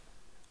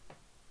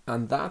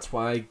And that's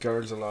why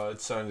Girls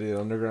Aloud Sound of the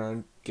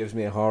Underground gives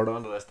me a hard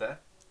on to this day.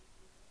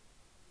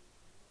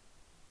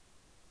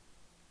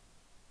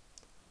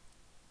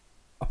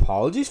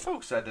 Apologies,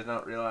 folks. I did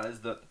not realise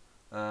that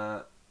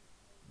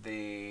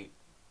the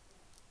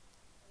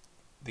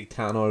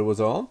tannoy was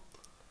on.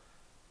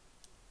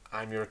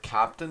 I'm your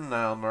captain,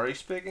 Niall Murray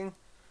speaking.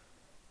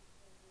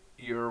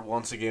 You're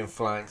once again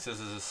flying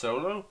SSSS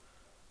solo.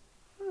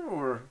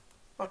 We're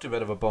up to a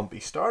bit of a bumpy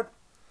start.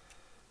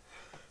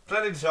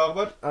 Plenty to talk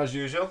about, as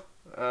usual.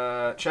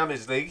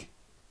 Champions League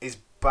is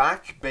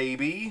back,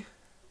 baby.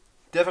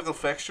 Difficult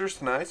fixtures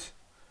tonight.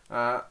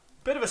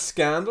 Bit of a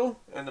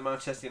scandal in the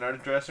Manchester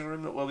United dressing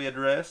room that will be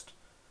addressed.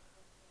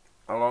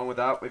 Along with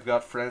that, we've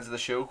got Friends of the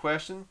Show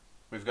question.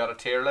 We've got a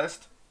tier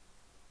list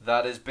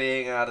that is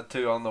being added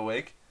to on the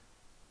week.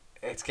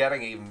 It's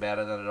getting even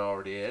better than it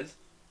already is.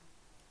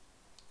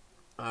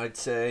 I'd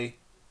say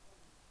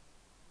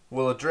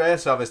we'll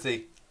address,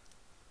 obviously,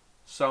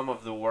 some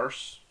of the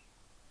worst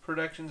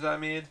predictions I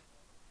made,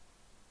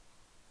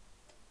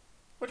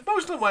 which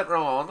most of them went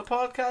wrong on the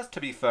podcast,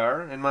 to be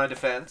fair. In my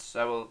defence,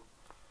 I will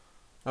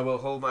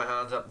hold my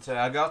hands up and say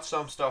I got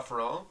some stuff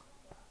wrong,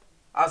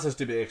 as is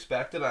to be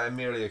expected. I am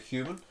merely a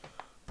human,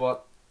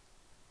 but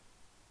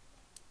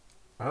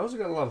I also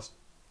got a lot of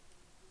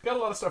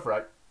stuff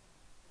right.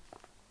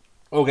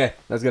 Okay,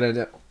 let's get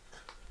into it.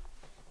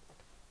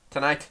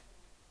 Tonight,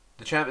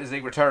 the Champions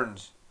League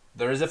returns.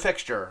 There is a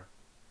fixture.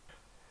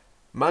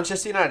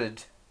 Manchester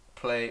United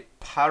play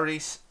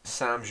Paris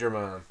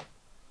Saint-Germain.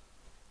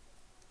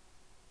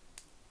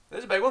 This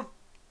is a big one.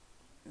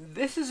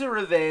 This is a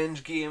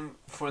revenge game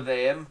for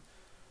them,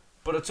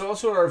 but it's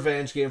also a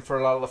revenge game for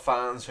a lot of the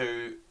fans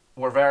who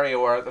were very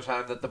aware at the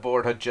time that the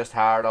board had just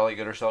hired Ole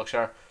Gunnar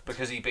Solskjaer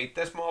because he beat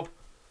this mob.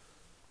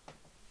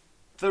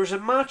 There's a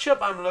matchup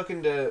I'm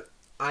looking to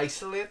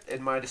isolate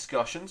in my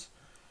discussions.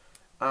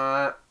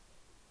 That's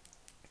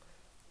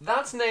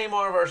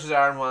Neymar versus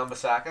Aaron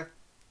Wan-Bissaka.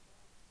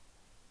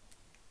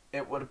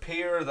 It would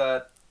appear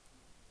that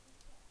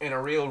in a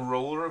real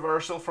role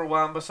reversal for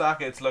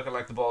Wan-Bissaka, it's looking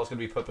like the ball's going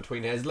to be put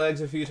between his legs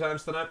a few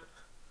times tonight.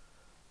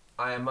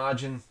 I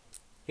imagine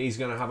he's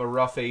going to have a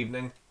rough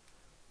evening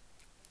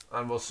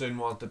and will soon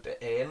want it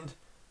to end.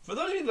 For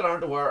those of you that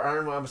aren't aware,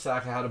 Aaron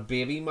Wan-Bissaka had a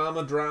baby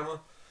mama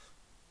drama.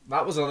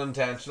 That was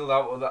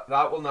unintentional.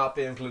 That will not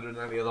be included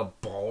in any of the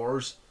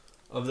bars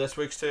of this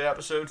week's 2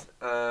 episodes.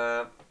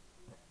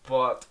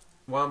 But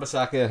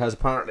Wan-Bissaka has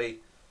apparently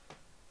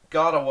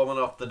got a woman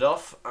up the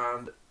duff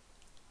and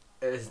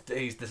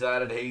he's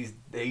decided he's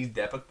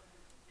dipping.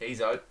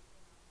 He's out.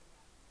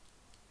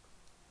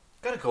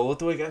 Got a goal at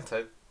the weekend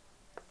too.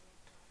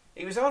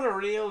 He was on a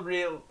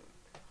real.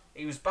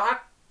 He was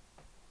back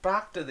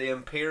to the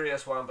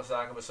imperious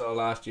Wan-Bissaka we saw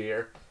last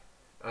year,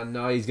 and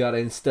now he's got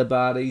insta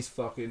baddies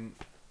fucking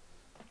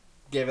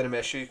giving him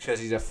issues because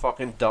he's a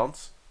fucking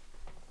dunce.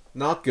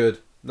 Not good.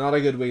 Not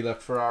a good wee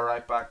look for our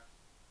right back.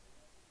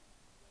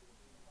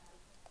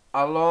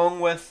 Along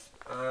with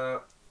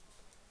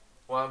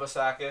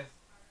Wan-Bissaka,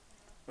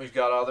 we've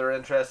got other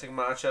interesting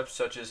matchups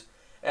such as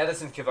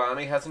Edison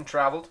Cavani hasn't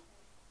travelled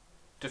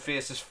to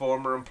face his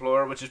former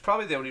employer, which is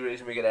probably the only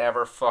reason we could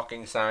ever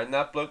fucking sign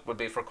that bloke, would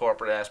be for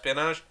corporate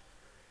espionage,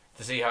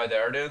 to see how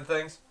they're doing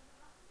things.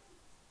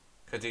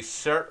 Because he's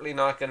certainly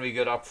not going to be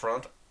good up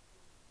front.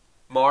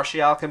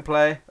 Martial can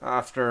play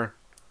after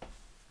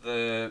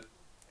the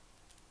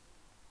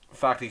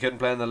fact he couldn't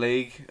play in the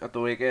league at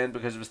the weekend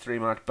because of his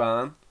 3-match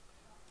ban.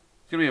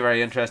 It's going to be a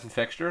very interesting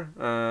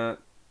fixture.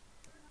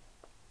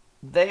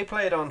 They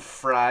played on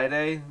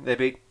Friday. They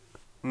beat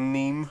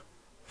Nîmes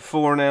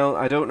 4-0.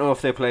 I don't know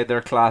if they played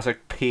their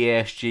classic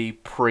PSG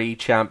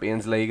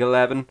pre-Champions League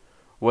 11,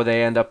 where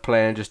they end up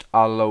playing just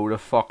a load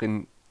of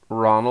fucking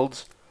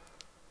Ronalds.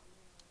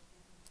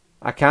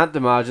 I can't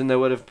imagine they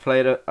would have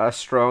played a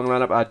strong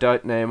lineup. I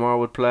doubt Neymar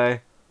would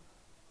play.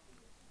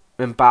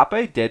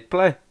 Mbappe did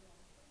play,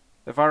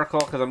 if I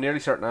recall, because I'm nearly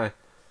certain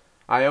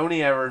I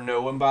only ever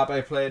know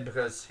Mbappe played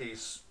because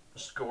he's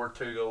scored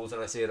 2 goals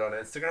and I see it on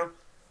Instagram.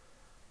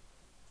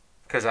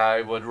 Because I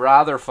would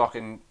rather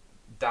fucking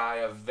die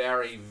a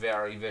very,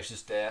 very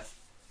vicious death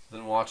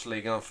than watch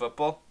Ligue 1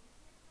 football.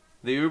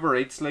 The Uber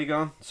Eats Ligue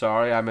 1.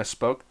 Sorry, I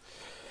misspoke.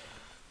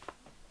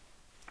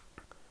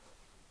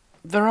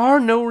 There are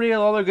no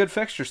real other good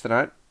fixtures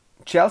tonight.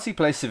 Chelsea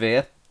play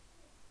Sevilla,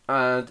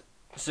 and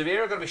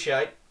Sevilla are going to be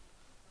shite.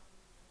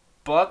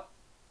 But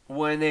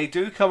when they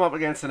do come up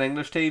against an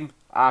English team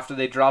after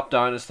they drop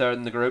down as third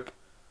in the group,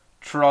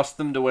 trust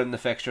them to win the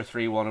fixture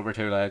 3-1 over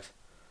 2 legs.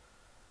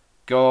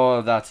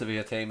 God, that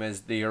Sevilla team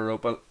is the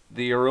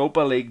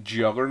Europa League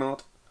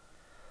juggernaut.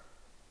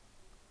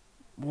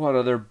 What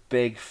other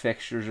big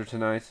fixtures are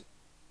tonight?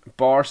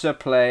 Barca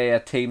play a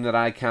team that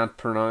I can't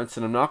pronounce,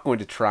 and I'm not going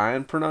to try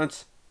and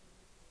pronounce.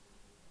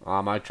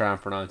 I might try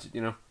and pronounce it,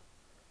 you know.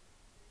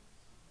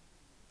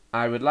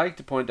 I would like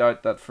to point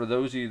out that for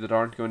those of you that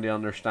aren't going to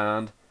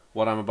understand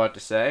what I'm about to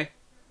say,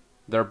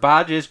 their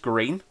badge is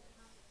green.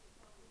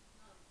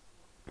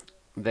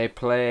 They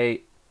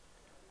play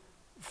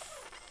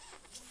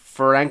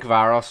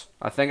Ferencvaros.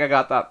 I think I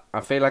got that. I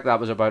feel like that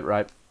was about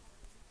right.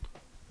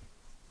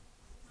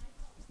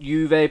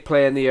 Juve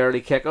playing the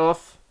early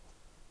kickoff.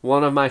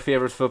 One of my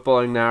favourite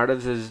footballing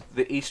narratives is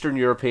the Eastern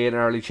European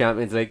early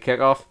Champions League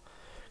kickoff.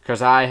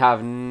 Because I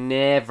have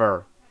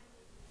never,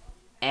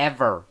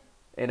 ever,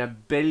 in a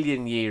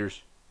billion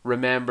years,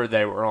 remembered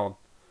they were on.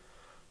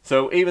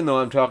 So even though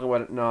I'm talking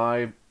about it now,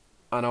 an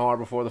hour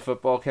before the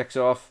football kicks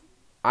off,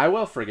 I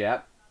will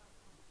forget.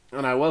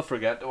 And I will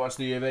forget to watch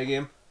the Juve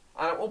game.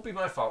 And it won't be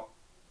my fault.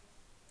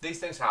 These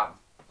things happen.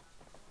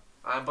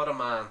 I'm but a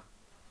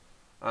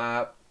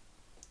man.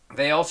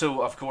 They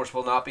also, of course,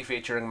 will not be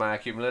featuring my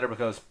accumulator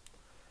because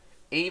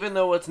even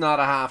though it's not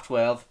a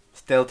 12:30,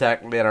 still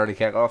technically an early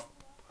kickoff.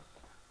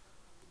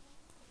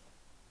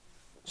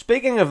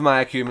 Speaking of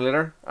my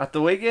accumulator, at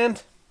the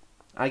weekend,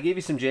 I gave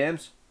you some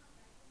gems.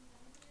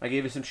 I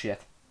gave you some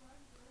shit.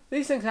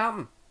 These things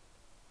happen.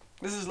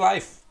 This is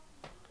life.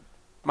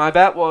 My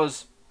bet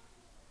was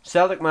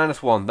Celtic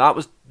 -1. That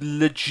was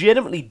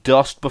legitimately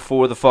dust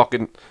before the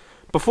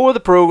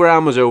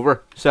program was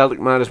over. Celtic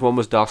 -1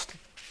 was dust.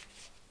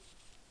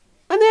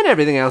 And then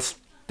everything else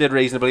did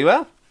reasonably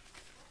well.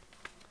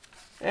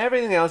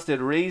 Everything else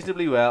did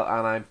reasonably well,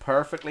 and I'm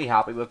perfectly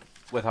happy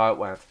with how it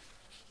went.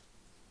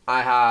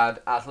 I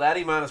had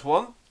Atleti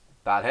 -1.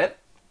 That hit.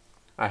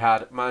 I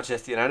had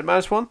Manchester United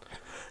 -1.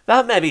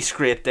 That maybe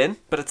scraped in,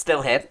 but it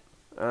still hit.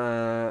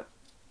 And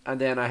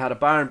then I had a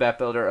Bayern bet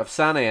builder of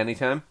Sané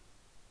anytime.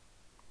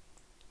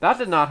 That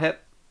did not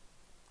hit.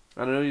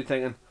 And I know you're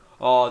thinking,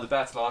 oh, the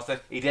bet's lost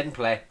it. He didn't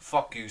play.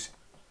 Fuck yous.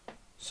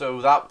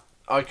 So that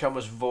outcome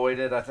was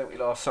voided. I think we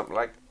lost something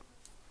like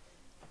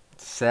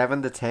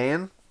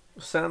 7-10.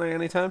 Sané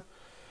anytime.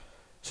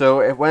 So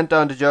it went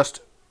down to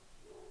just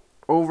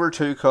over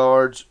 2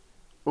 cards,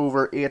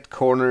 over 8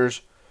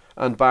 corners,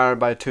 and Bayern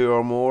by 2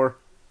 or more.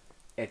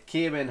 It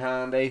came in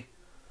handy.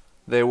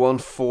 They won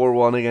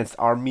 4-1 against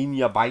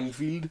Arminia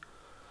Bielefeld.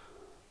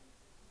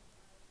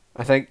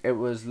 I think it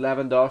was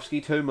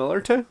Lewandowski 2,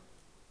 Müller 2.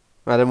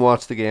 I didn't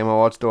watch the game, I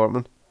watched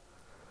Dortmund.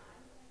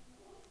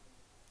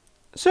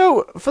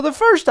 So, for the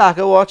first stack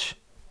I watched,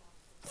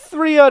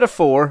 3 out of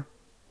 4,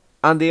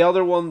 and the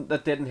other one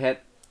that didn't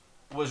hit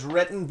was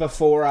written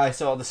before I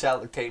saw the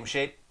Celtic team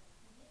sheet.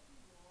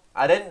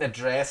 I didn't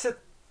address it,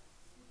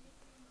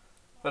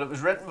 but it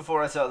was written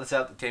before I saw the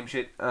Celtic team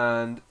sheet,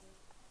 and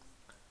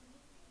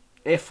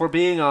if we're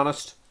being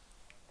honest,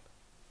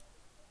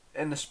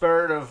 in the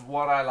spirit of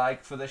what I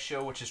like for this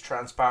show, which is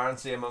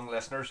transparency among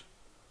listeners,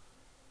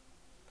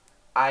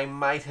 I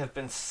might have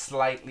been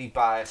slightly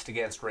biased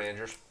against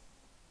Rangers.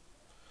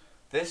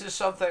 This is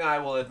something I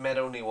will admit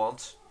only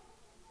once.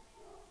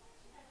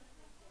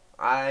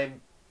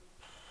 I'm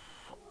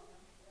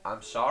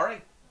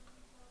sorry.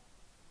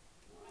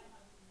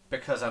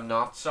 Because I'm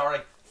not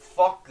sorry.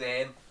 Fuck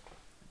them.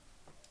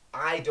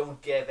 I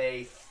don't give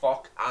a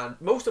fuck. And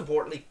most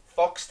importantly,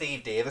 fuck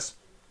Steve Davis.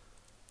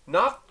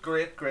 Not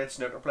great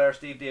snooker player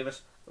Steve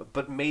Davis,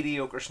 but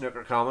mediocre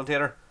snooker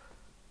commentator.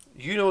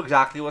 You know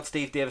exactly what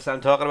Steve Davis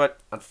I'm talking about,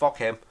 and fuck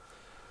him.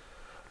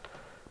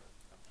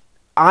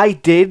 I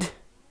did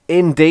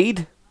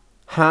indeed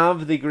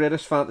have the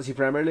greatest fantasy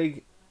Premier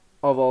League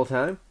of all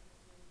time.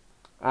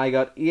 I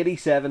got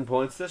 87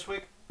 points this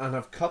week and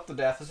have cut the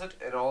deficit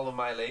in all of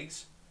my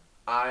leagues.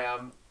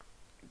 I'm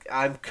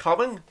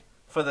coming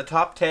for the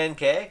top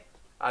 10k.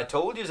 I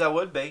told you I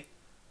would be.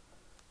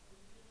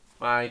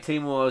 My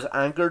team was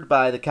anchored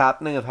by the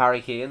captaining of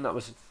Harry Kane. That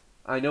was,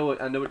 I know what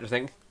you're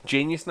thinking.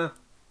 Genius now.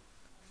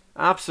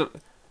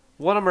 Absolutely.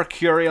 What a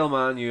mercurial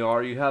man you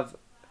are. You have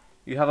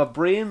a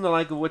brain the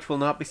like of which will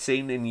not be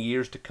seen in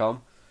years to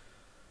come.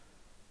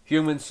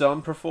 Human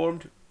Son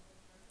performed.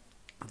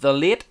 The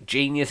late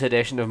genius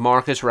addition of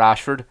Marcus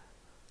Rashford,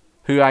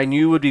 who I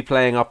knew would be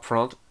playing up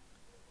front,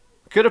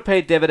 could have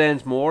paid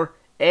dividends more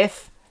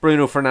if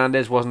Bruno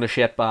Fernandes wasn't a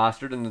shit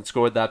bastard and had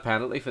scored that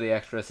penalty for the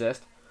extra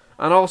assist.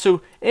 And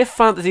also, if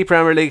Fantasy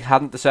Premier League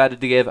hadn't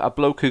decided to give a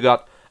bloke who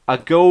got a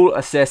goal,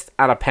 assist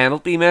and a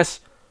penalty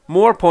miss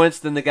more points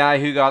than the guy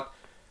who got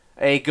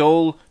a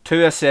goal,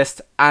 2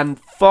 assists and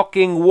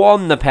fucking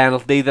won the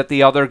penalty that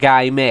the other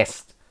guy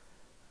missed.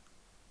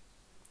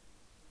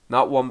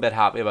 Not one bit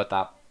happy about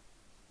that.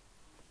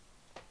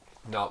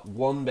 Not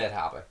one bit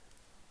happy.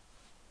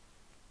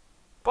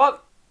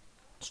 But,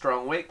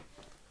 strong week.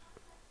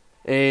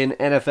 In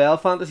NFL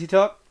Fantasy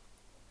Talk,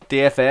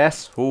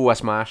 DFS, I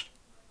smashed.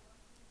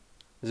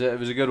 It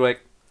was a good week.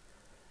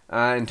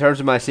 In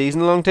terms of my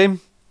season-long team,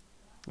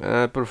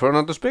 I prefer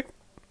not to speak.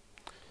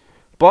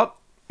 But,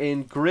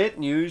 in great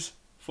news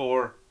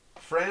for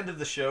friend of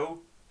the show,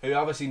 who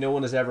obviously no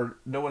one has ever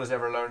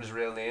learned his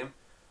real name,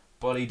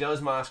 but he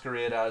does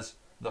masquerade as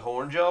the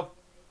Horn Job.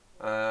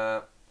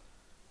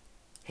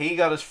 He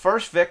got his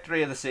first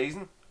victory of the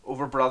season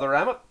over Brother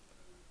Emmett.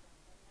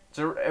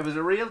 So it was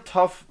a real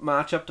tough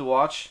matchup to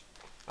watch,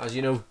 as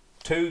you know,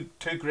 two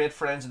great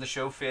friends of the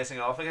show facing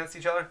off against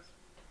each other.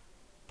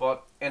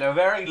 But in a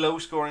very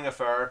low-scoring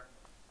affair,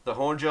 the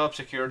Horn Job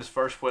secured his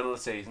first win of the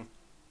season.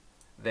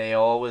 They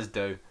always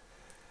do.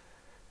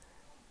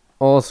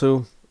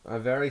 Also, a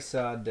very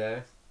sad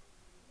day.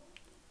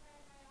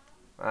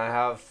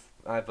 I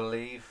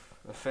believe,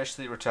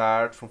 officially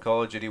retired from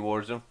Call of Duty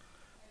Warzone.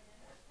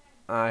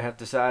 I have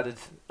decided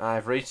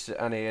I've reached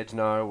an age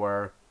now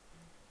where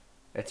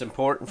it's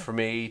important for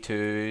me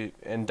to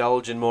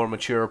indulge in more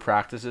mature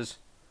practices.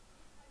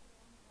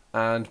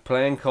 And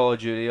playing Call of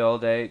Duty all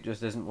day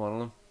just isn't one of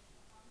them.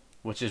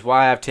 Which is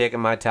why I've taken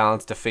my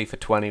talents to FIFA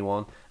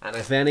 21. And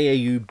if any of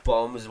you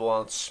bums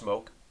want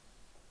smoke,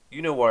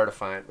 you know where to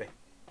find me.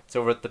 It's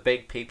over at the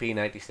big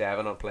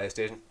PP97 on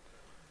PlayStation.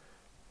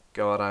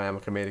 God, I am a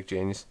comedic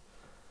genius.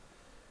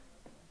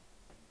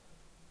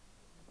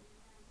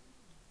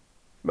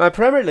 My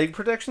Premier League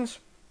predictions.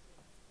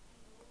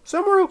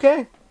 Some were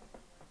okay.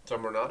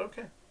 Some were not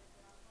okay.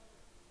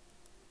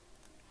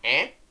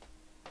 It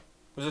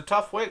was a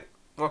tough week.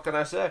 What can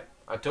I say?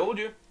 I told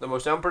you. The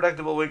most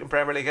unpredictable week in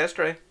Premier League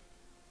history.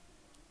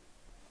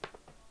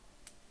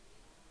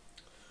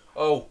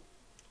 Oh.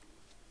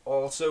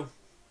 Also.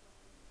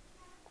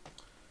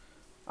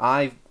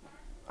 I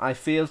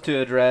failed to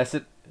address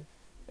it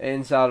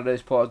in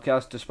Saturday's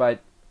podcast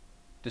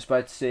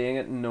despite seeing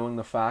it and knowing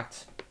the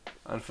facts.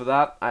 And for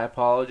that, I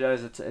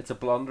apologise. It's a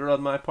blunder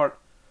on my part.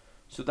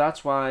 So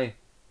that's why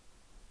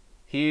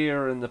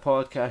here in the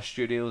podcast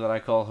studio that I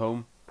call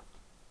home,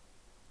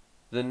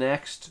 the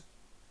next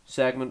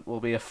segment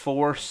will be a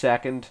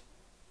 4-second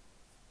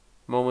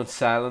moment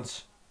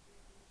silence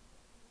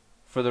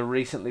for the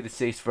recently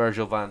deceased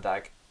Virgil van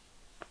Dijk.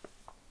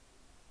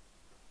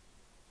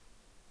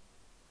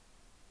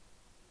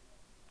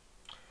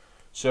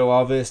 So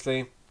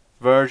obviously,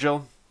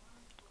 Virgil,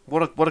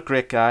 what a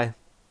great guy.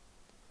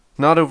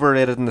 Not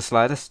overrated in the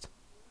slightest.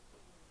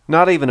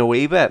 Not even a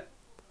wee bit.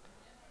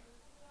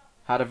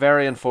 Had a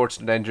very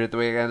unfortunate injury at the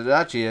weekend.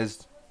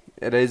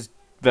 It is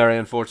very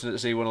unfortunate to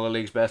see one of the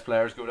league's best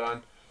players go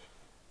down.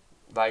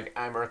 Like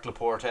Aymeric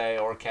Laporte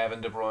or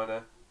Kevin De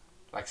Bruyne.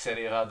 Like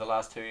City have had the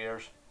last 2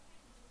 years.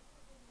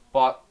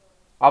 But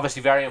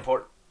obviously very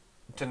important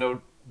to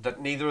note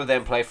that neither of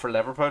them play for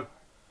Liverpool.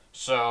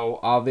 So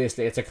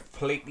obviously it's a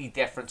completely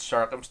different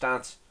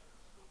circumstance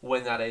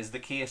when that is the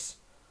case.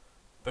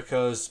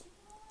 Because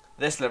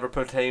this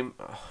Liverpool team,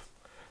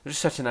 they're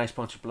just such a nice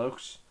bunch of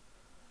blokes.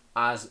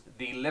 As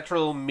the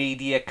literal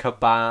media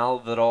cabal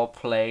that all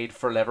played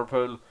for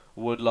Liverpool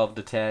would love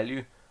to tell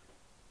you.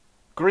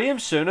 Graham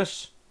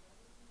Souness,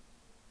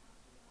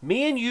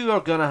 me and you are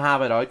gonna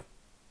have it out.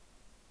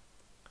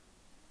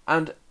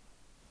 And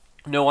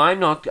no, I'm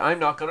not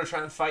gonna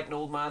try and fight an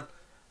old man.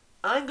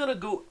 I'm gonna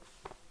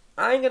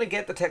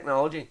get the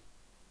technology.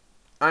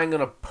 I'm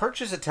gonna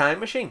purchase a time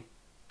machine.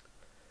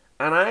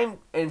 And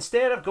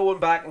instead of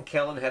going back and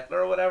killing Hitler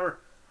or whatever,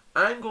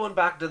 I'm going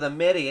back to the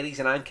mid-80s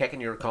and I'm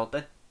kicking your cunt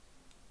in.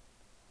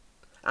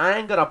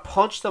 I'm gonna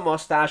punch the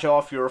mustache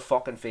off your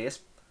fucking face.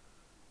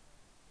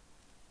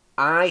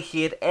 I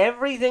hate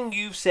everything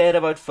you've said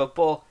about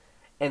football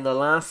in the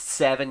last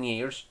 7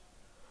 years,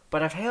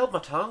 but I've held my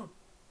tongue.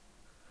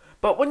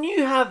 But when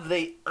you have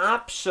the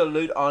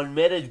absolute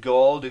unmitted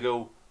gall to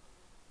go,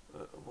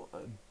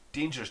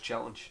 dangerous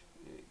challenge,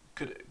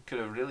 could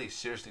have really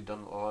seriously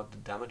done a lot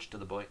of damage to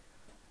the boy.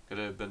 Could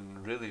have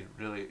been really,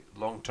 really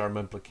long-term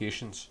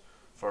implications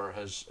for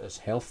his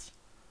health.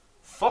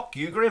 Fuck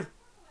you, Graham.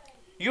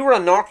 You were a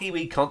narky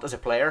wee cunt as a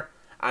player,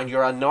 and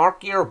you're a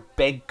narkier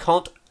big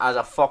cunt as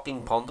a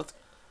fucking pundit.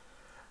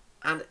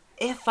 And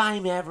if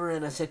I'm ever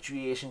in a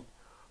situation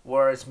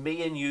where it's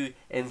me and you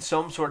in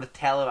some sort of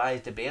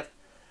televised debate,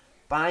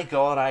 by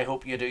God, I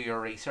hope you do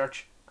your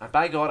research. And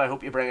by God, I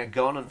hope you bring a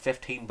gun and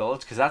 15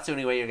 bullets, because that's the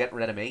only way you're getting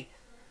rid of me.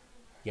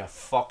 You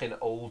fucking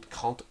old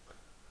cunt.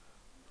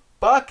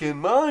 Back in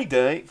my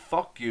day,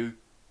 fuck you.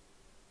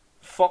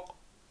 Fuck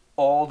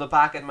all the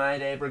back in my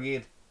day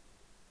brigade.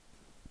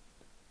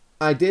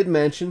 I did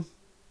mention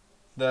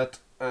that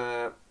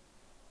the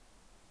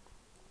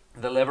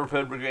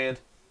Liverpool brigade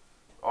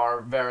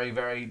are very,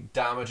 very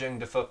damaging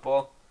to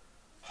football.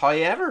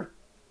 However,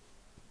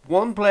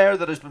 one player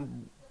that has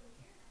been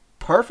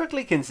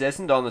perfectly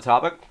consistent on the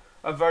topic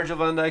of Virgil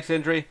van Dijk's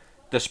injury,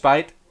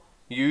 despite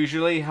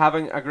usually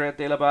having a great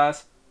deal of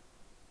bias,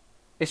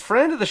 is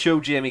friend of the show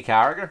Jamie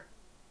Carragher.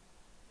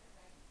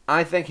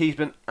 I think he's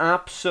been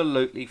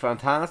absolutely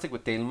fantastic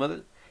with dealing with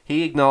it.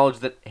 He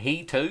acknowledged that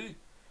he too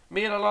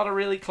made a lot of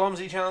really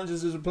clumsy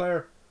challenges as a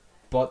player,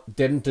 but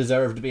didn't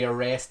deserve to be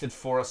arrested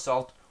for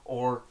assault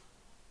or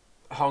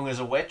hung as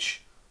a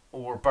witch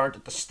or burnt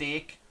at the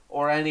stake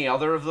or any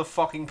other of the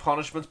fucking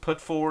punishments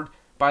put forward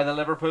by the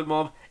Liverpool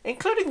mob,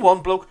 including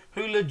one bloke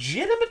who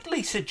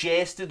legitimately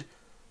suggested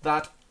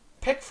that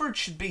Pickford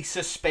should be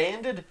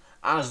suspended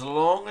as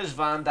long as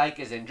Van Dijk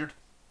is injured.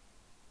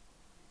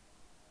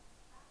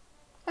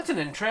 That's an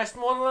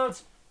interesting one,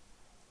 lads.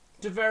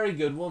 It's a very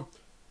good one.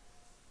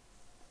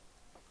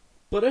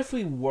 But if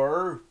we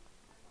were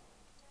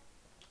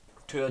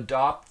to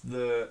adopt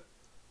the,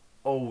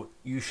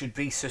 you should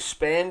be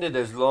suspended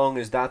as long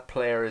as that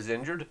player is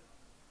injured,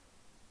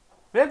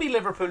 maybe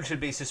Liverpool should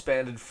be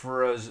suspended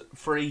for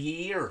a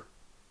year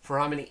for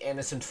how many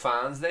innocent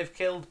fans they've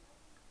killed.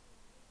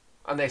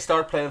 And they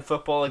start playing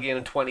football again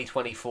in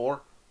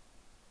 2024.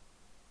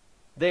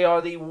 They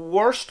are the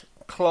worst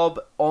club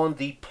on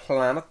the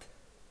planet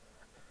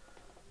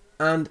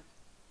And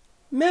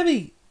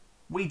maybe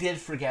we did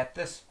forget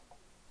this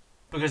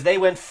because they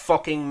went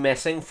fucking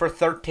missing for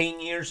 13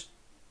 years.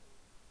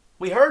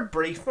 We heard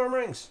brief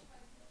murmurings.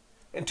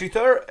 In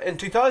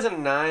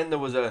 2009, there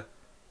was a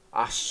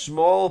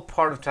small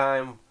part of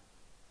time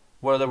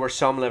where there were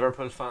some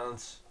Liverpool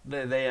fans.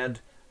 They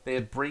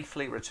had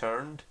briefly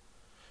returned.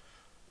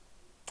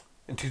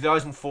 In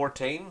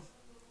 2014,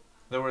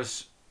 there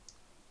was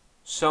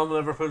some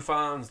Liverpool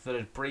fans that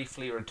had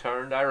briefly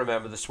returned. I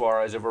remember the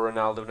Suarez over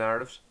Ronaldo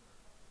narratives.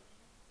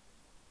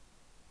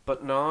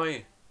 But now,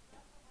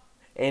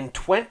 in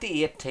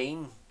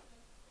 2018,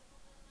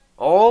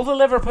 all the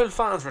Liverpool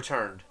fans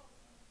returned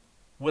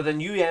with a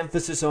new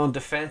emphasis on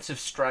defensive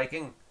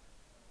striking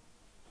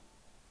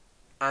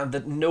and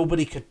that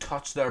nobody could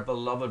touch their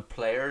beloved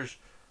players.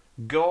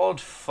 God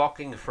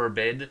fucking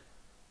forbid.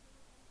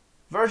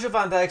 Virgil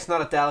van Dijk's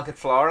not a delicate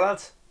flower,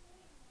 lads.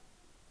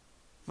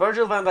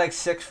 Virgil van Dijk's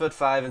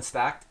 6'5" and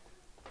stacked,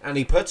 and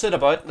he puts it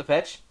about in the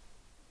pitch.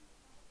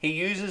 He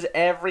uses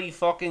every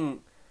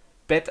fucking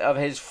bit of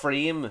his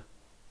frame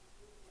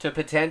to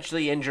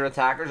potentially injure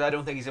attackers. I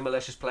don't think he's a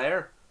malicious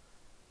player,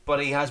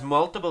 but he has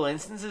multiple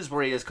instances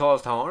where he has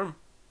caused harm.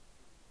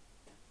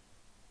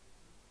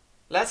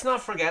 Let's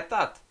not forget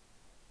that.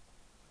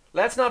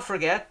 Let's not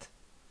forget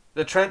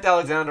that Trent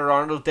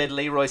Alexander-Arnold did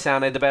Leroy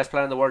Sané the best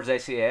player in the world's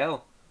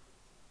ACL.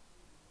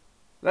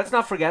 Let's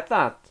not forget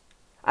that.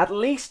 At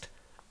least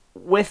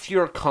with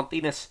your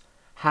cuntiness,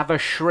 have a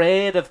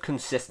shred of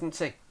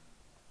consistency.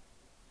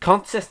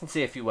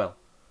 Consistency, if you will.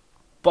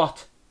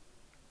 But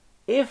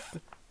if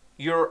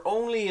your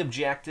only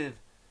objective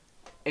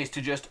is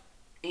to just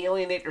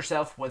alienate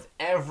yourself with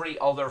every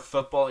other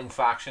footballing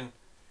faction,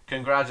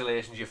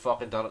 congratulations, you've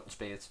fucking done it in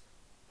spades.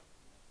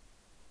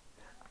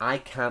 I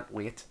can't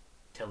wait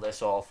till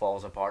this all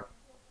falls apart.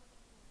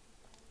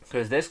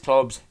 Because this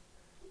club's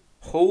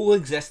whole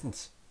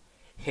existence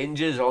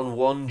hinges on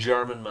one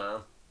German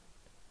man.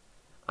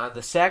 And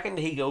the second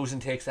he goes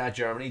and takes that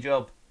Germany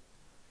job,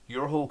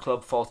 your whole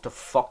club falls to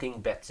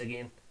fucking bits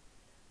again.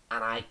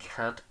 And I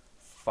can't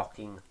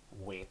fucking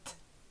wait.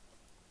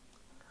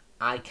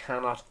 I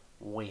cannot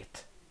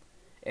wait.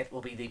 It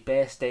will be the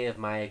best day of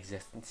my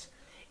existence.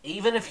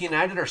 Even if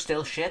United are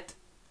still shit,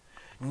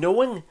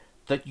 knowing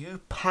that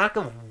you pack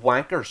of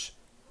wankers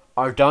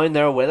are down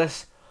there with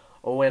us,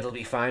 oh, it'll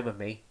be fine with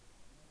me.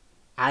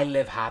 I'll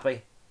live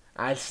happy.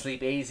 I'll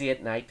sleep easy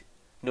at night,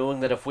 knowing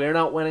that if we're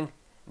not winning,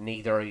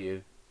 neither are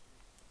you.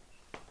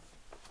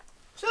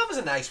 So that was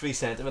a nice wee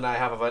sentiment I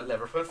have about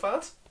Liverpool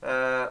fans.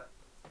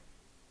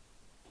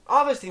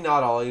 Obviously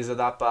not all of these are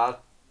that bad.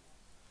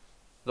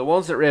 The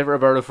ones that rate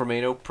Roberto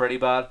Firmino, pretty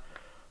bad.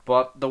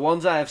 But the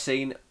ones I have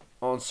seen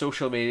on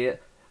social media,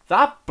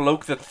 that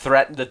bloke that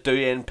threatened to do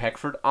in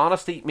Pickford,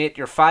 honestly, mate,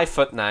 you're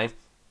 5'9".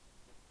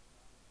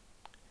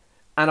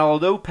 And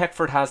although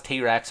Pickford has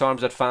T-Rex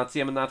arms, I'd fancy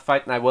him in that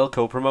fight, and I will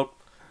co-promote.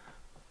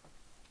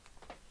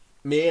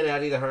 Me and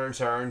Eddie the Hearn's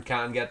Hearn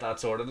can get that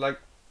sorted, like,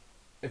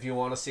 if you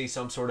want to see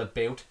some sort of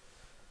bout.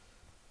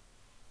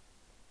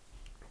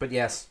 But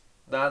yes,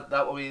 that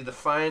will be the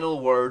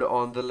final word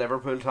on the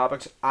Liverpool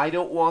topics. I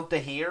don't want to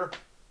hear,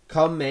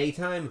 come May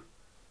time,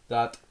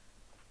 that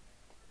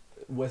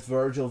with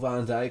Virgil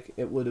van Dijk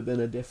it would have been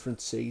a different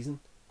season.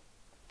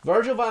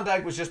 Virgil van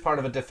Dijk was just part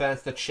of a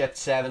defence that shit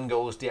 7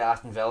 goals to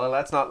Aston Villa.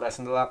 Let's not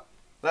listen to that.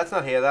 Let's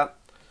not hear that.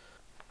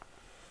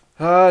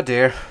 Oh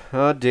dear.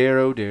 Oh dear,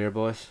 oh dear,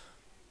 boys.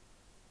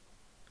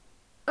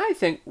 I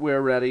think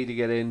we're ready to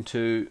get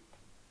into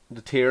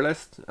the tier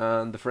list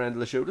and the friend of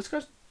the show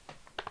discussion.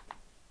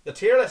 The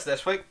tier list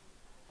this week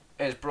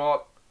is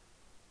brought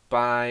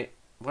by,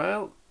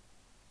 well,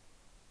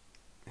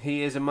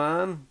 he is a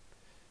man.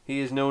 He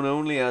is known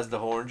only as the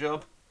Horn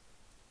Job,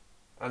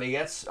 and he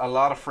gets a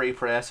lot of free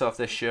press off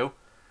this show.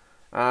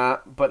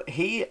 But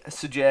he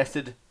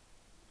suggested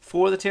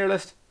for the tier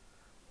list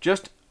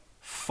just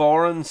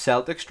foreign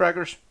Celtic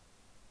strikers.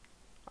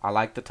 I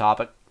like the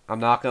topic. I'm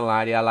not going to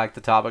lie to you, I like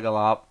the topic a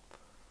lot.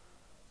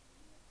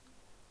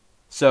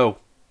 So,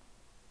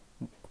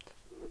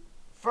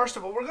 first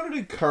of all, we're going to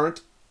do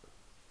current.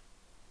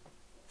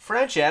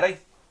 French Eddie.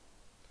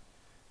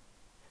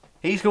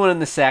 He's going in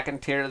the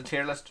second tier of the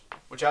tier list,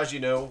 which, as you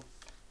know,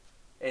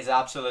 is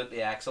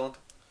absolutely excellent.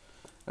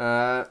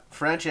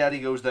 French Eddie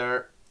goes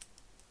there,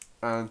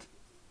 and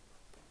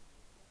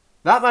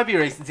that might be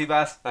recency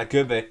bias. That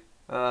could be.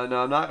 No,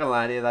 I'm not going to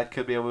lie to you, that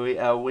could be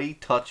a wee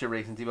touch of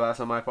recency bias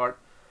on my part.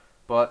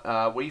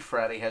 But wee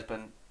Freddie has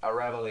been a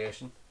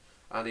revelation,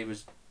 and he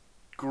was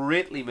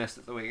greatly missed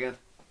at the weekend.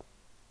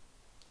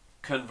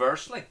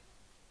 Conversely,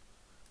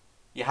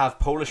 you have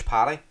Polish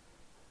Paddy.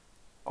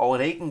 Oh,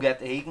 and he can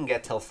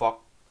get till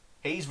fuck.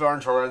 He's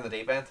Vern Troyer in the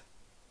deep end.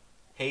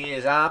 He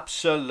is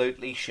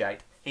absolutely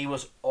shite. He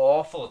was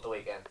awful at the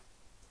weekend.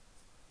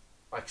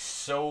 Like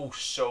so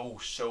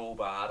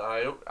bad.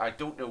 I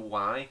don't know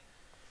why.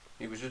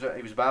 He was a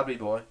bad wee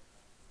boy.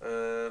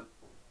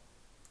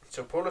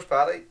 So Polish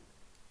Paddy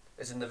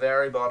is in the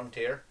very bottom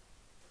tier.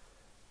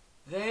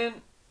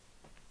 Then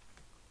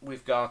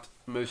we've got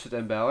Moussa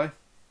Dembele.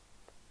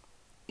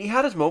 He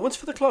had his moments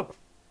for the club.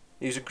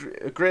 He's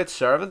a great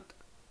servant.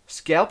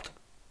 Scalped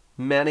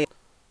many.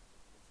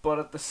 But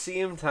at the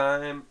same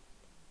time,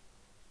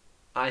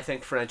 I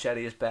think French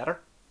Eddie is better.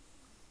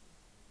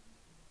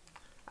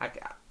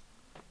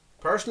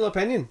 Personal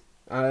opinion.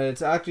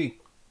 It's actually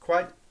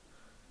quite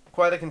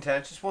a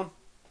contentious one.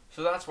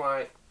 So that's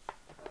why,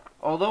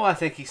 although I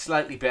think he's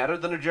slightly better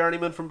than a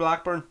journeyman from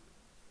Blackburn,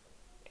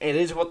 it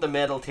is what the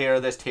middle tier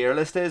of this tier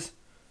list is.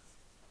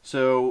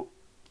 So,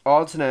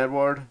 Odsonne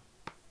Edouard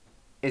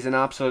is an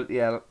absolutely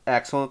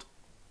excellent,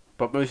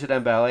 but Moussa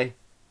Dembele,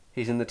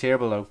 he's in the tier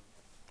below,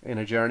 in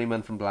a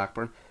journeyman from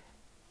Blackburn.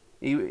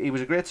 He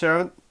was a great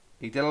servant.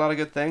 He did a lot of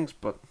good things,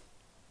 but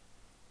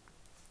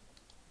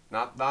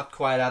not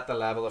quite at the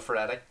level of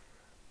Freddie.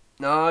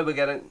 No, we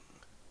get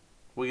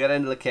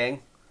into the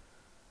King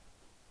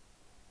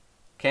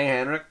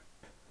Henrik.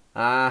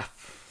 I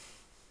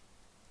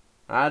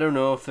don't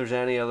know if there's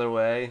any other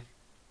way.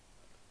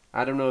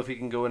 I don't know if he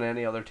can go in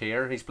any other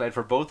tier. He's played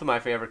for both of my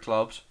favourite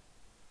clubs.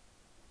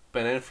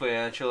 Been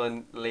influential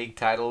in league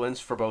title wins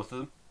for both of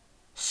them.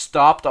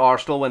 Stopped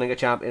Arsenal winning a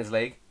Champions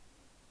League.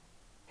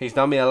 He's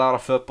done me a lot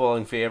of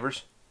footballing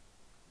favours.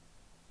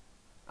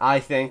 I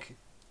think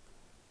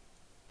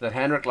that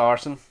Henrik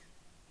Larsson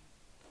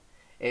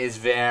is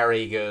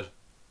very good.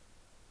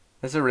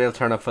 This is a real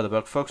turn up for the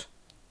book, folks.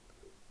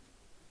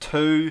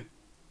 2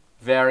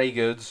 very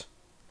goods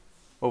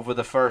over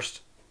the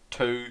first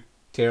 2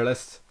 tier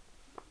lists.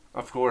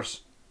 Of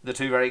course, the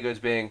 2 very goods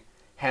being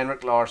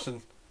Henrik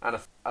Larsson and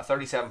a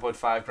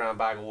 37.5 gram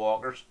bag of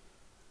Walkers.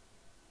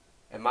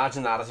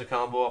 Imagine that as a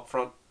combo up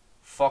front.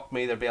 Fuck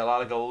me, there'd be a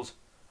lot of goals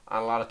and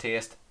a lot of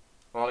taste,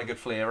 a lot of good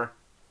flavour.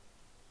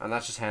 And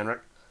that's just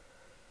Henrik.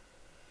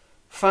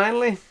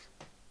 Finally,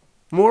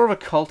 more of a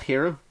cult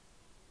hero,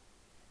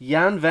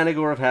 Jan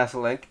Vennegoor of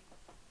Hesselink.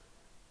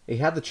 He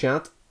had the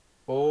chant.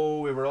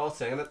 Oh, we were all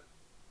singing it.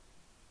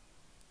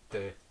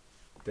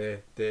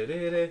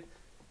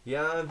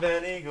 Jan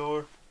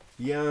Vennegoor,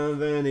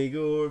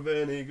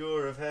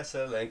 Vennegoor of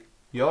Hesselink.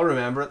 You all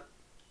remember it.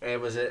 It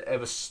was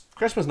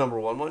Christmas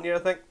 #1 one year, I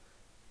think.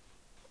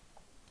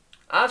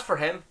 As for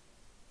him,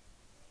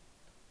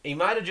 he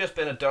might have just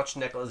been a Dutch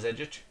Nikola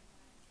Zijic.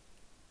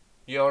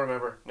 You all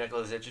remember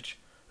Nikola Zijic,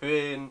 who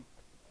in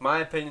my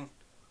opinion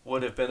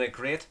would have been a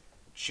great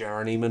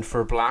journeyman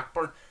for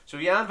Blackburn. So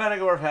Jan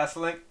Vennegoor of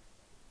Hesselink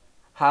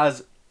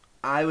has,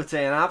 I would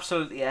say, an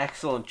absolutely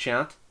excellent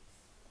chant.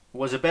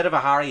 Was a bit of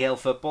a Harry Hill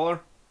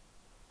footballer,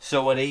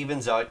 so it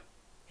evens out.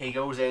 He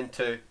goes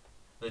into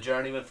the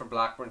journeyman from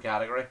Blackburn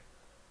category,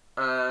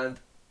 and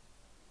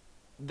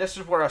this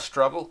is where I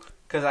struggle,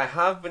 because I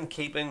have been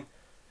keeping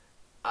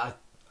a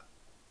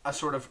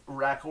sort of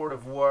record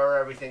of where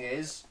everything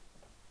is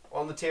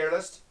on the tier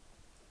list,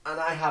 and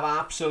I have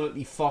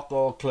absolutely fuck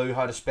all clue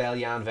how to spell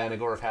Jan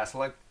Vennegoor of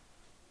Hesselink.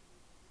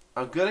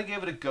 I'm gonna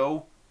give it a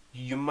go.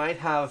 You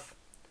have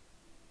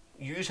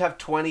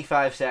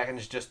 25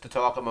 seconds just to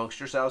talk amongst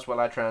yourselves while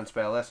I try and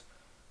spell this.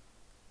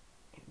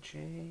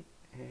 Janveneg.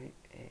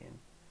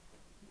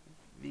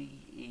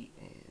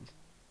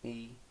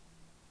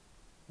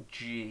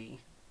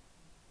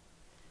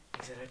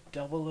 Is it a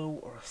double O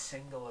or a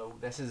single O?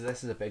 This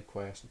is a big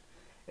question.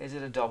 Is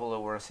it a double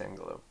O or a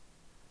single O?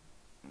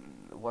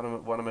 What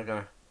am I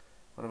gonna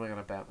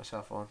bet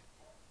myself on?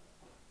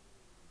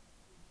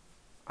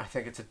 I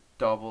think it's a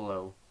double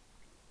O.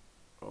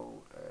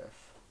 OFHESSELINK.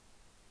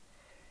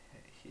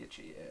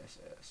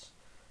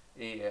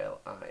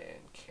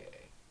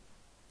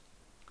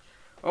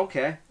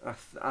 Okay,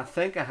 I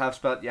think I have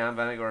spelled Jan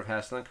Vennegoor of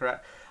Hesselink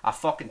correct. I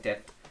fucking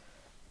didn't.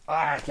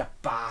 You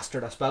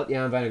bastard! I spelled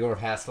Jan Vennegoor of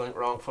Hesselink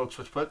wrong, folks,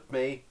 which put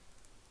me.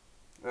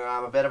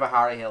 I'm a bit of a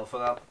Harry Hill for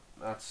that.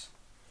 That's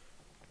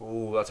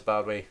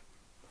a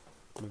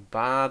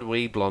bad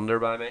wee blunder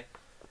by me.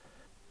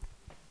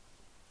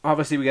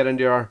 Obviously, we get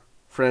into our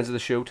friends of the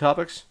show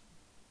topics.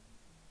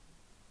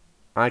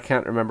 I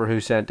can't remember who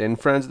sent in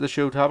friends of the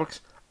show topics.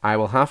 I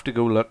will have to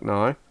go look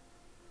now.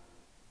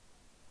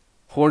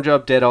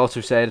 Hornjob did also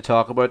say to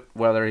talk about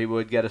whether he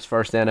would get his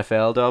first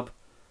NFL dub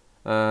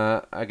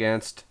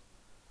against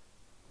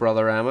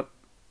Brother Emmett.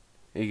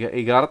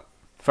 He got it.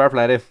 Fair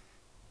play to him.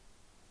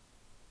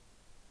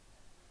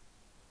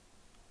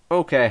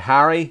 Okay,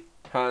 Harry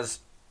has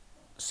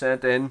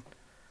sent in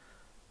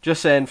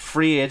just saying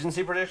free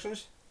agency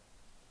predictions.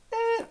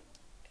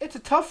 It's a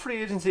tough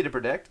free agency to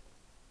predict.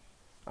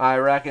 I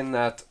reckon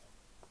that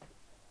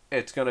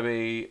it's going to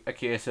be a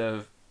case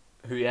of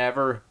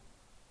whoever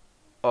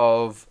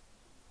of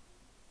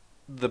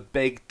the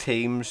big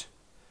teams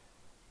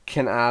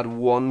can add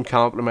one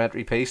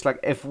complimentary piece. Like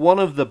if one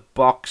of the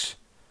Bucks,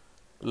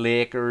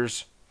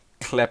 Lakers,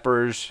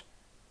 Clippers,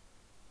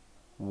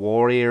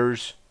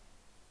 Warriors,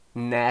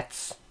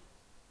 Nets,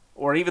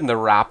 or even the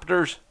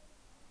Raptors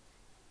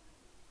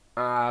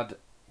add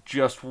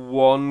just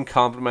one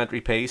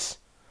complimentary piece.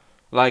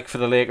 Like for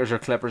the Lakers or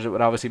Clippers, it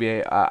would obviously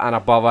be an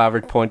above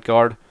average point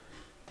guard.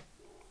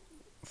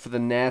 For the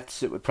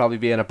Nets, it would probably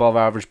be an above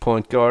average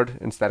point guard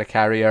instead of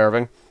Kyrie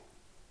Irving.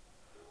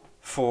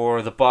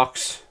 For the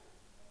Bucks,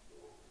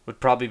 would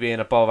probably be an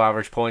above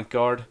average point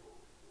guard.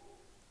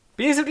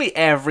 Basically,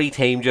 every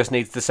team just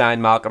needs to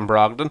sign Malcolm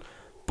Brogdon,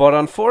 but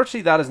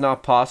unfortunately, that is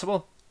not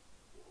possible.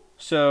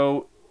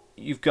 So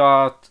you've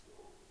got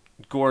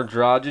Goran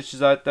Dragic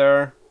is out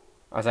there.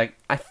 I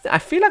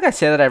feel like I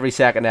say that every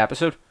second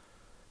episode.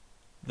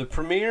 The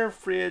premier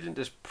free agent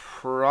is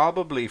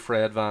probably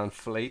Fred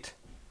VanVleet.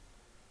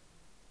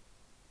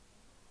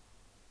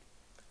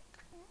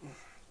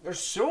 There's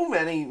so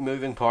many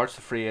moving parts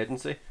to free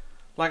agency.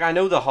 Like, I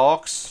know the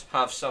Hawks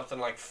have something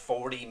like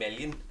 40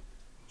 million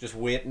just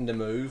waiting to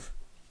move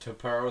to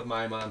pair with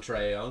my man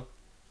Trae Young.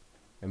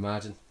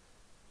 Imagine.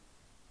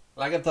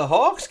 Like, if the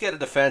Hawks get a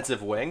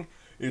defensive wing,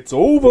 it's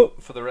over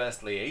for the rest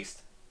of the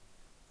East.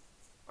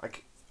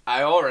 Like,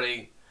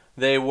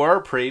 they were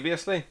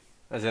previously,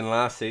 as in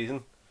last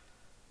season,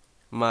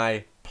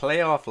 my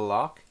playoff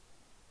lock.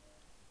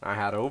 I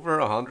had over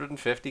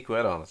 150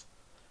 quid on it.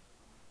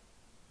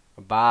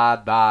 A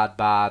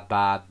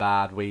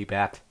bad wee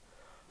bet.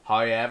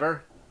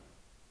 However,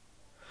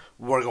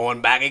 we're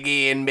going back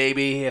again,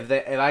 baby. If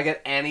I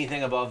get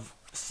anything above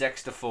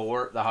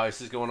 6-4, the house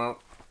is going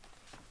up.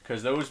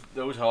 Because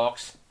those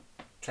Hawks,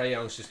 Trae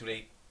Young's just going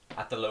to be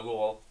at the logo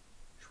wall.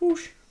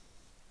 Swoosh.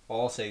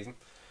 All season.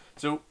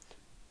 So,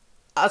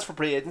 as for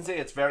pre-agency,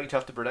 it's very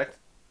tough to predict.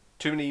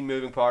 Too many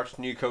moving parts,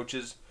 new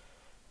coaches.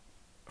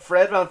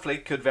 Fred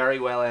VanVleet could very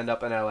well end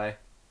up in LA.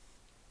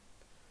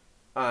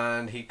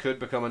 And he could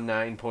become a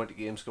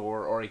 9-point-a-game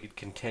scorer, or he could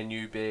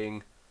continue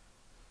being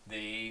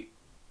the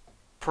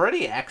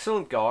pretty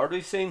excellent guard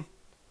we've seen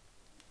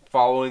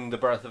following the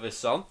birth of his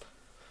son,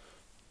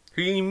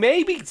 who you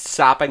may be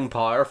sapping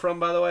power from,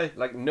 by the way.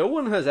 Like, no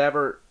one has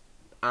ever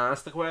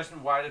asked the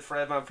question, why did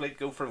Fred VanVleet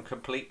go from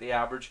completely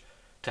average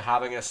to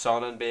having a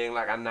son and being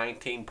like a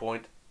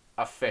 19-point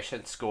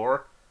efficient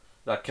scorer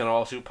that can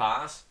also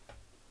pass?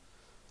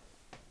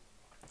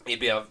 He'd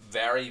be a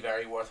very,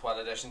 very worthwhile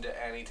addition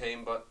to any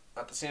team, but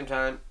at the same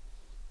time,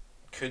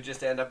 could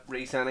just end up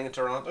re-signing in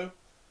Toronto.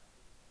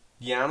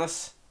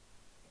 Giannis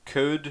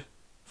could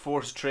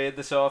force a trade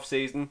this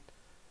off-season.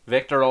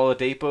 Victor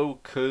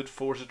Oladipo could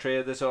force a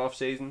trade this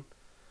off-season.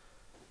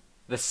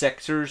 The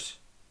Sixers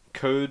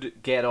could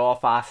get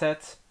off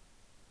assets.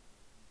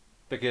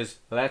 Because,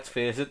 let's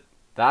face it,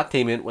 that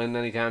team ain't winning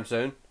anytime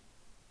soon.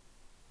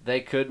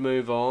 They could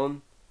move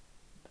on.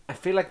 I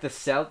feel like the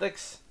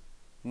Celtics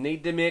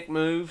need to make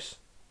moves.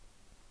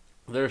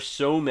 There's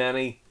so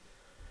many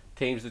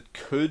teams that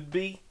could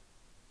be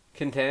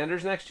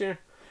contenders next year.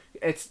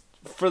 It's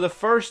for the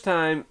first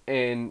time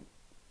in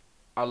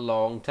a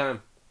long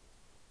time.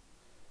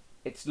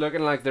 It's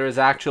looking like there is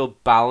actual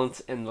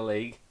balance in the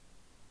league.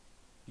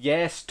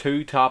 Yes,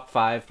 2 top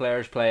 5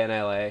 players play in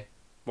LA.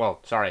 Well,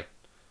 sorry,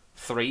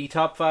 3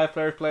 top 5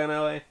 players play in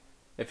LA,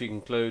 if you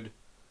include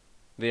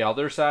the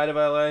other side of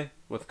LA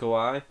with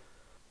Kawhi.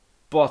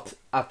 But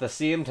at the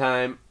same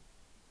time,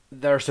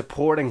 their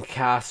supporting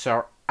casts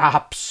are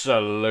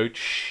absolute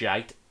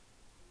shite.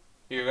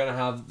 You're going to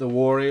have the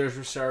Warriors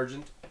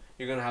resurgent.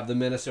 You're going to have the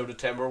Minnesota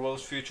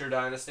Timberwolves future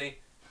dynasty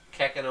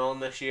kicking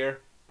on this year.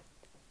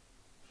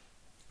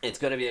 It's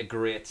going to be a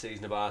great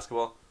season of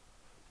basketball.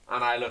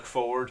 And I look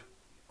forward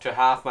to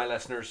half my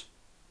listeners,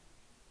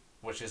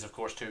 which is of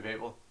course 2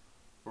 people,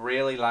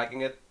 really liking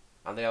it.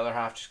 And the other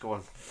half just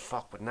going,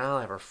 fuck, would Niall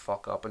ever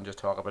fuck up and just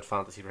talk about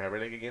Fantasy Premier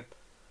League again?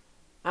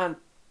 And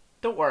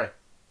don't worry,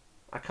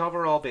 I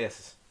cover all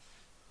bases.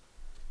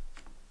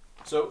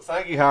 So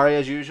thank you, Harry,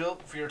 as usual,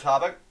 for your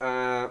topic.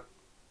 Now,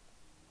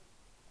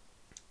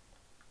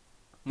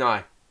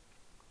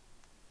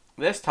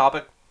 this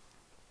topic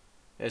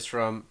is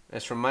from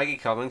Mikey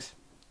Cummings,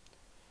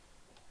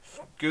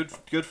 good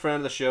friend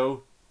of the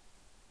show.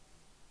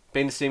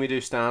 Been to see me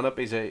do stand up.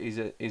 He's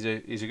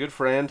a good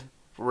friend,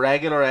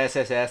 regular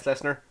SSS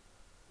listener.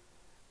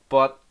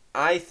 But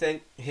I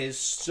think his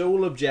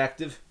sole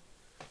objective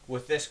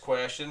with this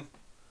question,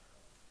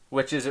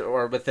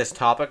 with this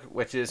topic,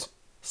 which is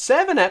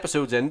 7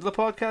 episodes into the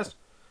podcast,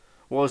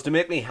 was to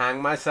make me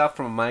hang myself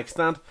from a mic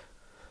stand.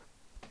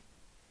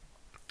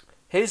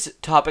 His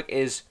topic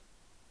is,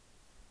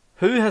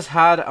 who has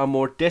had a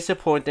more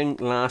disappointing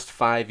last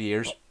 5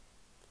 years?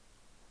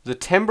 The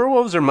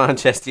Timberwolves or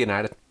Manchester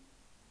United?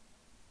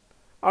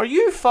 Are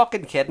you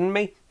fucking kidding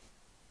me?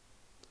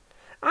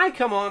 I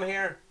come on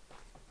here,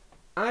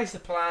 I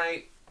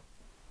supply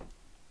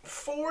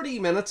 40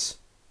 minutes,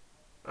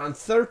 and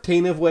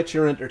 13 of which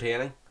are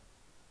entertaining.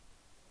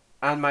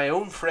 And my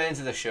own friends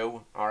of the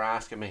show are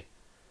asking me,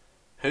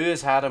 who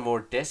has had a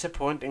more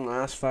disappointing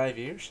last 5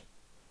 years?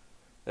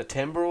 The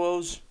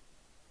Timberwolves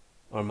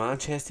or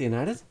Manchester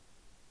United?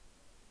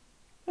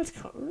 Let's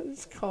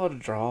call it a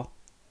draw.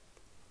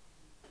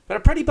 But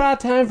a pretty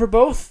bad time for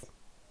both.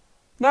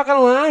 Not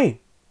gonna lie.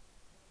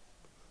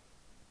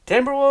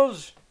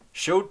 Timberwolves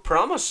showed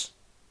promise.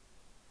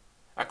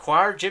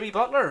 Acquired Jimmy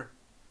Butler.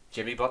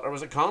 Jimmy Butler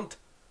was a cunt.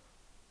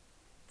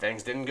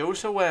 Things didn't go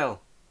so well.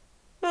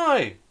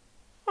 Now,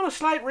 on a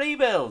slight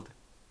rebuild.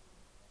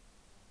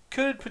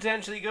 Could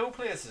potentially go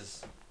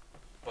places.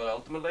 But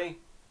ultimately,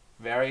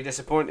 very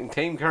disappointing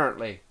team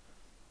currently.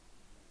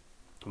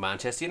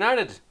 Manchester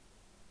United.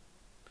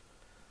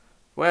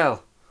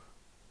 Well,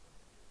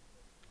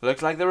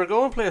 Looked like they were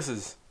going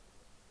places.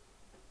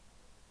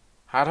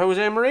 Had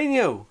Jose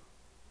Mourinho.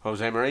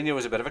 Jose Mourinho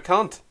was a bit of a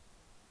cunt.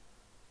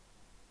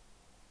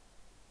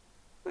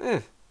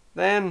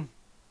 Then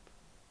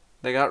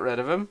they got rid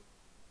of him.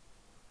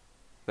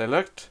 They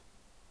looked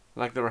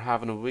like they were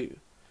having a wee...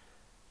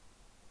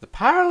 The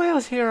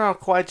parallels here are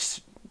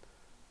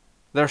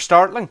they're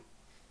startling.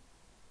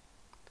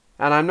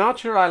 And I'm not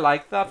sure I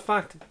like that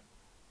fact.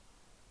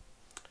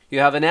 You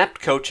have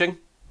inept coaching.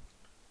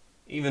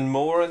 Even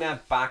more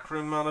inept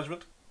backroom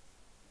management.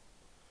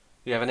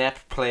 You have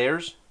inept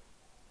players.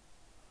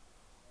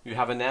 You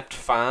have inept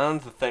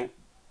fans that think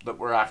that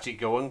we're actually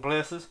going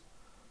places.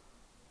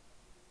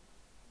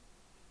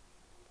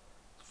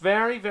 It's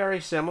very,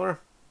 very similar.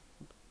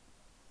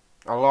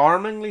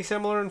 Alarmingly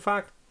similar, in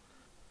fact.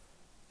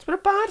 It's been a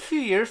bad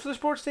few years for the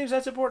sports teams I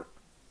support.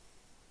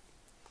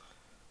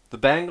 The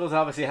Bengals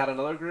obviously had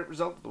another great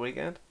result at the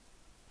weekend.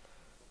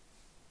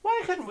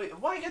 Why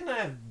couldn't I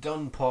have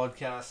done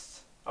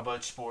podcasts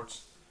about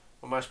sports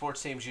when my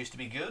sports teams used to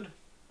be good?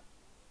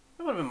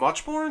 It would have been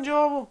much more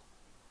enjoyable.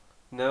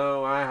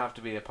 No, I have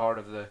to be a part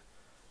of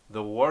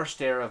the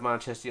worst era of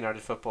Manchester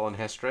United football in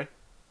history.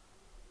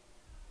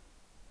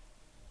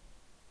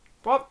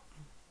 But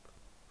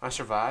I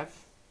survived.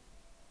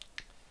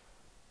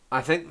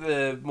 I think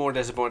the more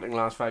disappointing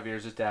last 5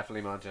 years is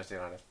definitely Manchester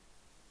United.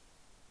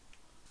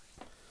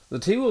 The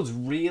T-Wolves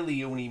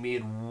really only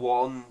made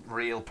one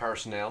real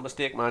personnel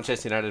mistake.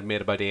 Manchester United made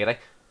about 80.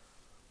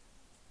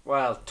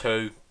 Well,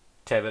 2.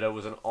 Thibodeau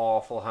was an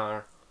awful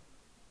hire.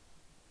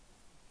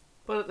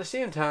 But at the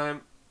same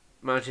time,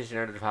 Manchester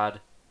United have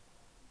had,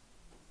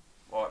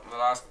 what, in the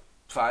last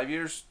 5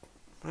 years?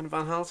 When did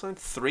Van Gaal sign?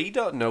 3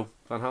 dud? No,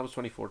 Van Gaal was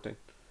 2014.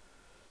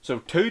 So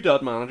 2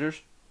 dud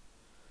managers,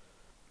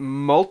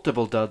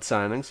 multiple dud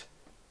signings,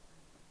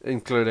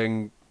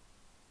 including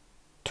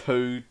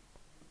 2...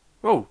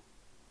 Oh,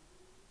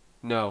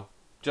 no,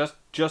 just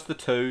the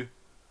 2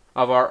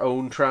 of our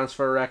own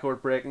transfer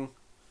record breaking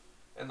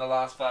in the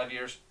last 5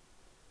 years,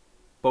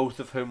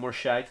 both of whom were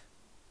shite.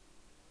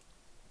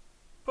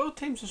 Both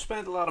teams have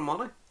spent a lot of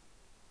money.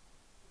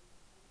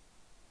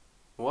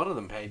 One of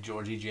them paid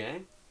Georgie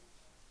Jang.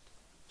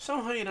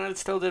 Somehow United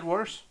still did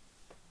worse.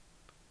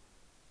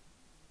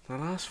 The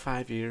last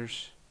 5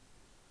 years,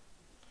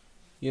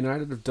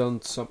 United have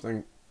done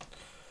something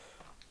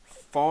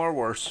far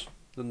worse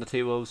than the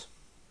T-Wolves,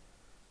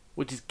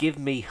 which has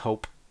given me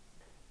hope.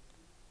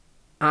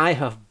 I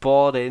have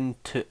bought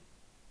into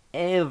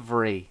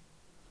every...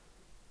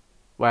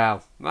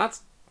 Well,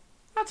 that's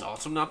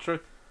awesome, not true.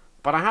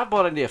 But I have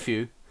bought into a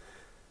few.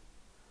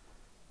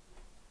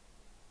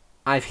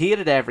 I've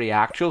hated every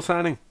actual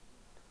signing,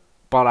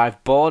 but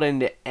I've bought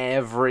into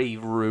every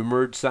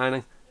rumoured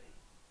signing.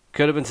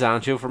 Could have been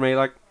Sancho for me,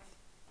 like.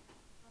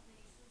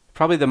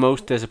 Probably the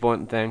most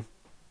disappointing thing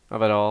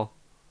of it all.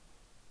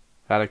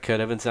 That it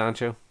could have been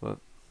Sancho, but...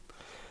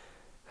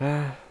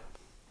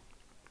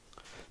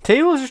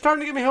 T-Wolves are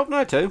starting to give me hope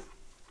now too,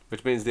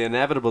 which means the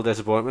inevitable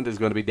disappointment is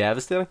going to be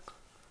devastating.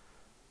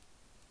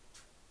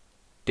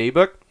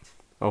 D-Book.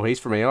 Oh, he's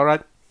for me,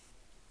 alright.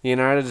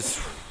 United is...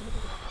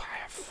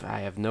 I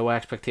have no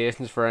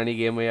expectations for any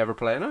game we ever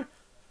play now.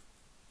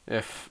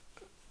 If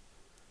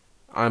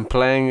I'm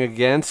playing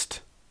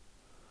against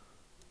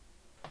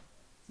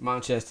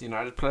Manchester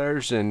United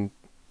players in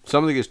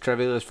something as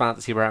trivial as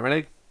Fantasy Premier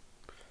League,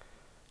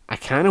 I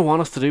kind of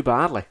want us to do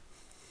badly.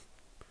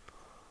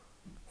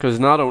 Because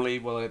not only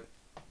will it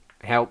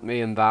help me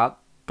in that,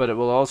 but it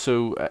will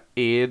also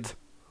aid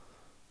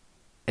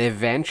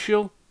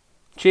eventual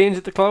change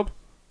at the club.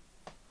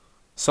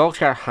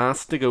 Solskjaer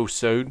has to go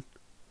soon.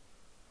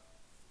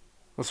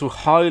 So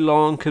how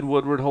long can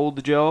Woodward hold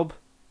the job?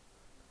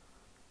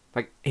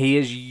 Like, he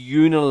is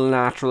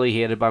unilaterally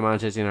hated by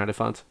Manchester United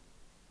fans.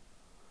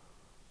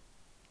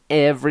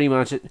 Every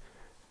Manchester...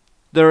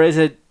 There is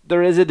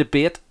a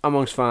debate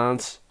amongst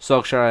fans,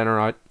 Solskjaer in or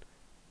out.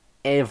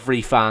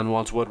 Every fan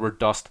wants Woodward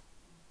dust.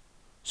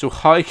 So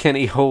how can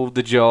he hold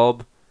the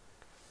job?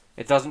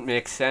 It doesn't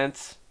make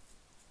sense.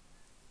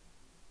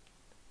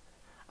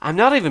 I'm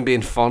not even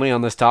being funny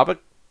on this topic,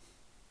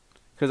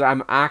 because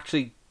I'm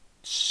actually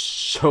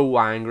so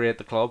angry at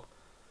the club.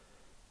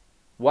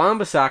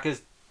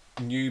 Wan-Bissaka's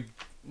new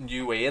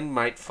Ian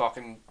might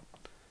fucking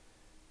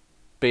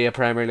be a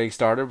Premier League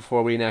starter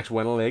before we next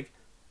win a league.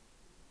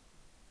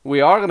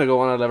 We are going to go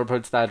on a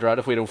Liverpool-style drought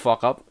if we don't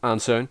fuck up,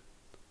 and soon.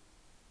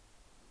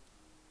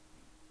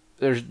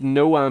 There's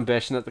no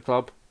ambition at the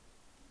club.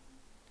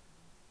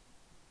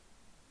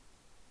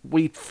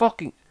 We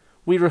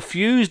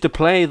refuse to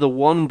play the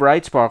one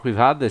bright spark we've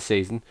had this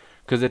season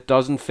because it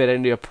doesn't fit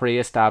into a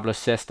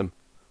pre-established system.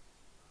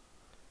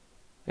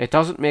 It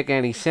doesn't make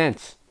any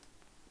sense.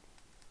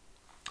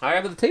 I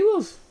have the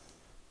T-Wolves.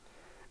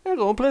 They're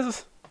going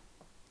places.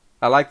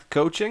 I like the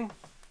coaching.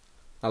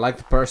 I like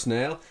the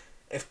personnel.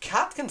 If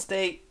Cat can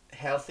stay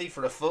healthy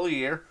for a full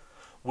year,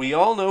 we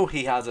all know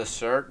he has a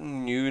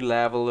certain new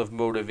level of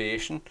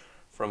motivation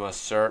from a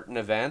certain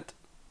event.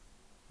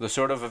 The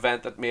sort of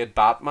event that made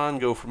Batman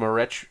go from a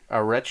rich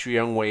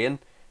young Wayne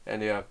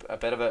into a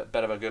bit of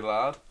a good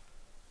lad.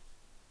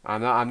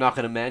 I'm not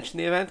going to mention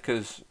the event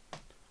because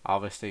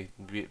obviously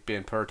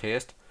being poor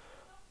taste.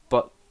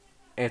 But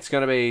it's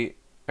going to be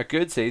a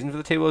good season for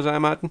the T-Wolves, I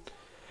imagine.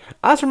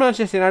 As for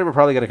Manchester United, we're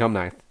probably going to come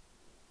ninth.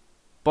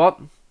 But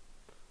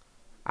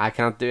I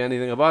can't do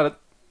anything about it,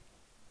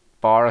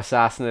 bar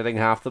assassinating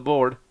half the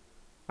board.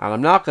 And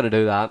I'm not going to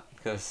do that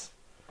because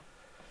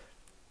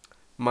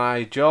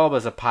my job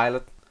as a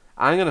pilot,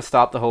 I'm going to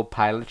stop the whole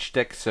pilot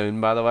shtick soon,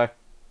 by the way.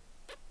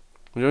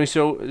 There's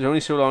only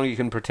so long you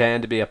can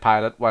pretend to be a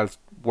pilot whilst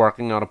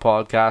working on a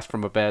podcast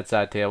from a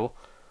bedside table.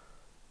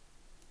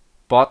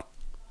 But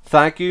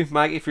thank you,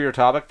 Maggie, for your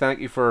topic. Thank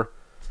you for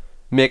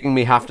making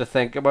me have to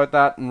think about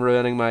that and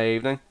ruining my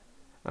evening.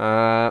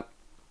 Uh,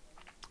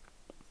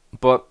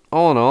 but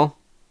all in all,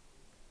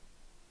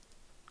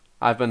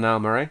 I've been Niall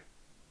Murray.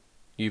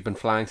 You've been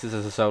flying this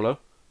as a solo.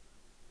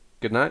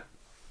 Good night.